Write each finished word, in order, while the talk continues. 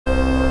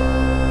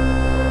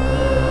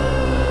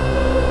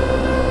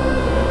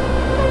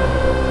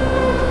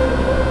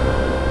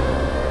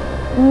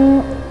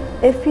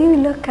If you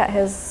look at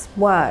his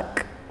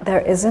work, there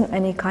isn't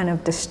any kind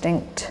of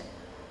distinct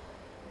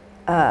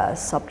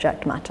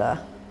subject matter.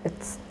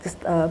 It's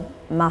just a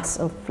mass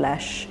of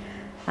flesh,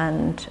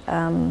 and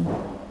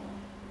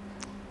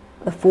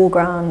the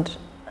foreground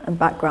and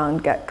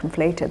background get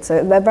conflated.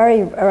 So they're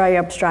very, very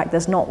abstract.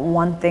 There's not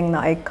one thing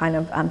that I kind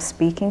of am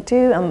speaking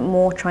to. I'm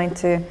more trying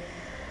to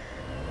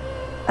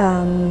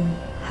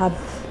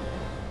have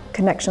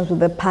connections with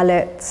the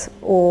palette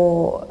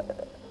or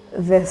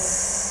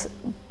this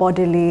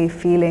bodily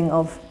feeling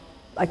of,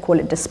 I call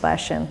it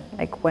dispersion.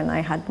 Like when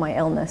I had my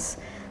illness,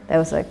 there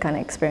was a kind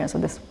of experience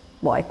of this,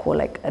 what I call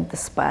like a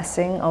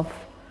dispersing of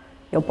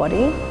your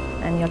body,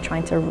 and you're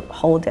trying to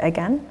hold it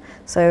again.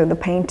 So the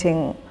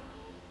painting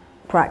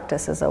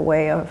practice is a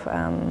way of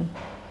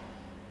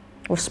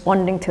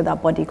responding to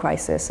that body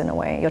crisis in a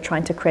way. You're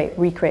trying to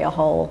recreate a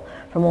whole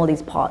from all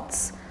these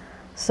parts.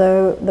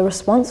 So the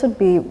response would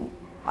be,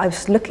 I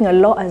was looking a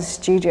lot at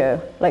studio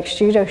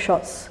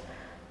shots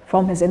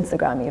from his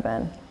Instagram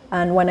even.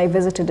 And when I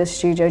visited his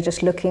studio,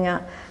 just looking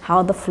at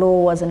how the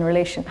floor was in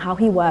relation, how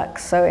he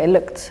works. So it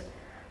looked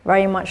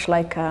very much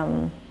like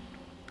a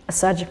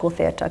surgical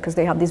theatre, because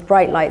they have these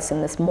bright lights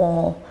in this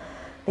mall,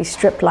 these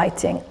strip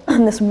lighting,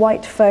 and this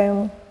white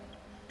foam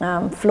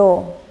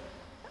floor.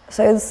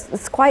 So it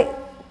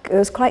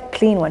was quite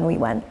clean when we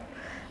went.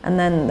 And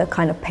then the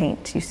kind of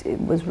paint, it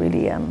was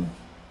really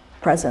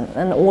present.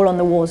 And all on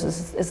the walls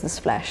is this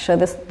flesh. So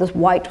this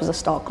white was a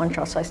stark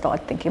contrast. So I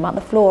started thinking about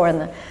the floor and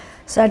the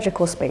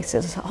surgical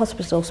spaces,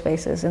 hospital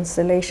spaces,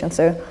 installation.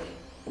 So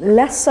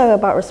less so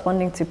about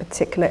responding to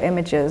particular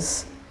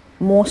images,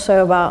 more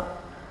so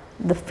about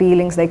the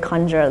feelings they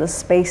conjure, the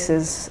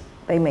spaces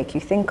they make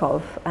you think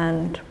of.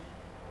 And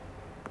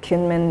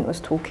Kyunmin was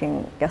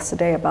talking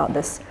yesterday about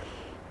this,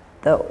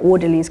 the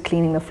orderlies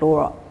cleaning the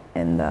floor up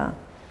in the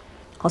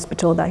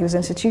hospital that he was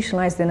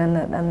institutionalized in,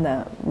 and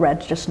the red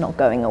just not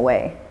going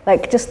away.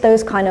 Like just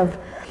those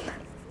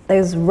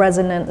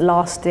resonant,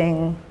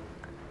 lasting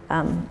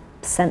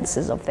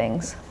senses of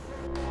things.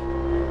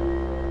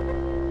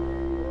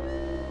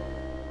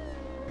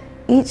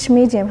 Each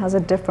medium has a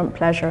different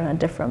pleasure and a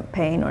different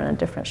pain or a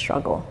different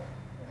struggle.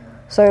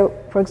 So,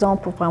 for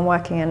example, if I'm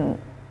working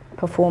in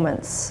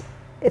performance,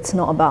 it's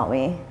not about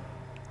me.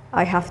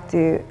 I have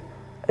to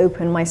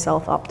open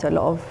myself up to a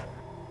lot of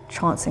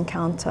chance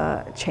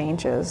encounter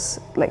changes,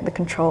 like the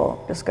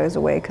control just goes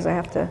away because I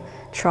have to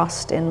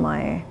trust in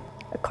my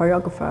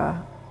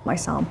choreographer, my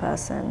sound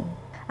person.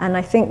 And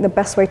I think the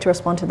best way to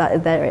respond to that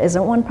is there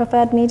isn't one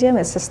preferred medium,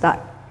 it's just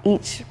that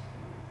each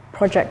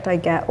project I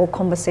get or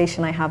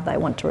conversation I have that I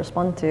want to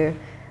respond to,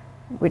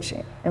 which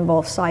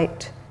involves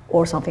sight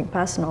or something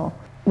personal,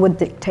 would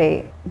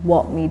dictate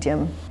what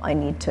medium I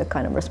need to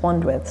kind of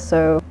respond with.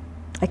 So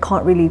I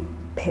can't really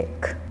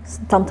pick.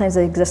 Sometimes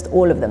they exist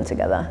all of them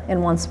together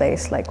in one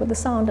space, like with the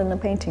sound and the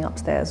painting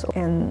upstairs.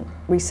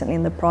 Recently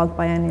in the Prague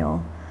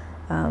Biennial,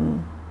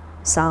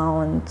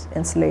 sound,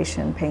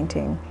 installation,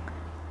 painting,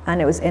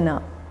 and it was in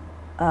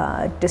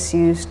a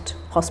disused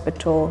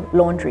hospital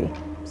laundry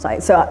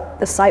site. So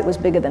the site was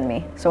bigger than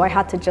me. So I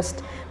had to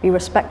just be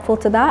respectful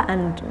to that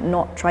and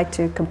not try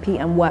to compete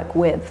and work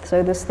with.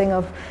 So this thing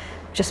of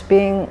just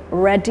being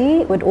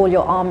ready with all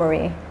your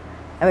armory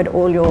and with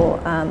all your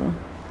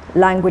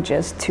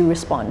languages to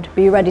respond.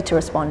 Be ready to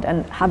respond,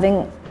 and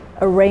having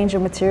a range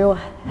of material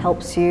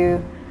helps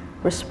you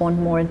respond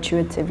more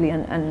intuitively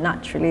and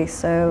naturally.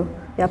 So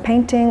yeah,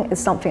 painting is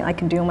something I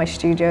can do in my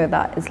studio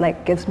that is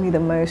like gives me the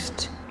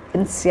most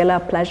insular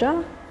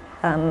pleasure,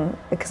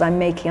 because I'm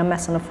making a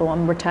mess on the floor.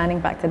 I'm returning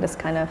back to this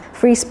kind of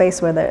free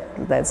space where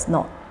there's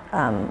not,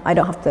 I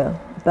don't have to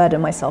burden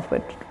myself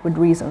with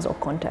reasons or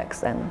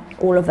context, and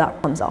all of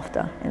that comes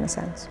after, in a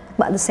sense.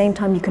 But at the same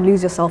time, you can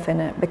lose yourself in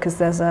it because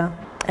there's an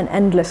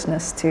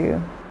endlessness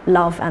to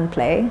love and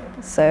play.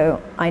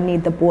 So I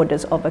need the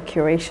borders of a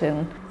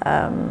curation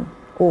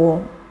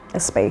or a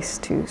space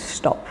to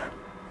stop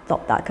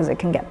that, because it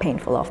can get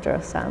painful after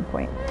a certain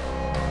point.